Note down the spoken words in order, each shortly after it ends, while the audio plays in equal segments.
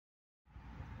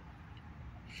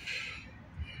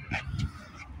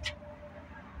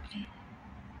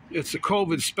It's a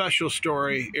COVID special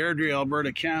story, AIRDRIE,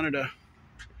 Alberta, Canada,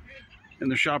 in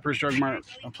the Shoppers Drug Mart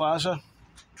Plaza.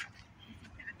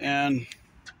 And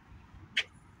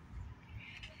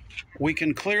we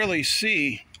can clearly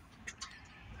see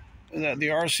that the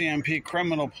RCMP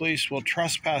criminal police will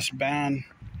trespass ban,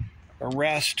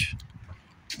 arrest,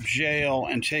 jail,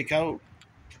 and take out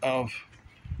of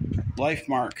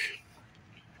LifeMark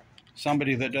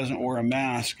somebody that doesn't wear a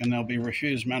mask, and they'll be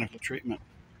refused medical treatment.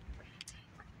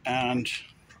 And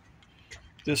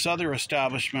this other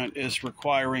establishment is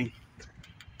requiring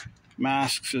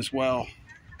masks as well.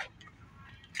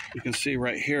 You can see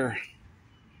right here.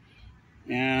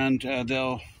 And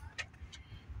they'll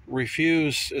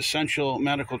refuse essential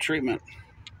medical treatment.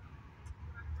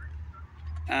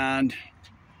 And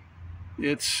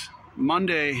it's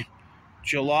Monday,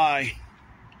 July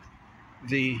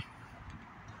the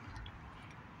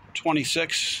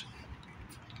 26th.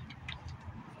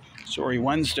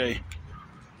 Wednesday,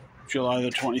 July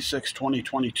the 26th,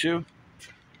 2022.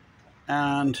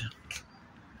 And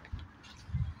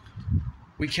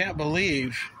we can't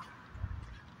believe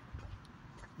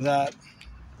that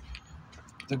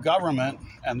the government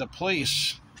and the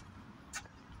police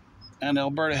and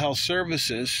Alberta Health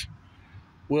Services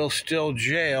will still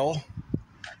jail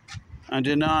and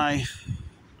deny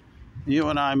you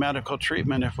and I medical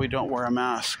treatment if we don't wear a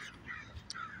mask.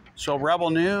 So Rebel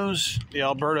News,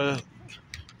 the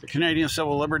Canadian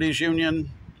Civil Liberties Union,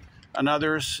 and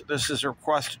others, this is a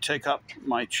request to take up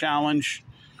my challenge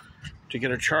to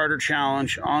get a charter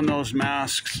challenge on those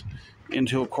masks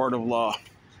into a court of law.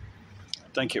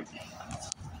 Thank you.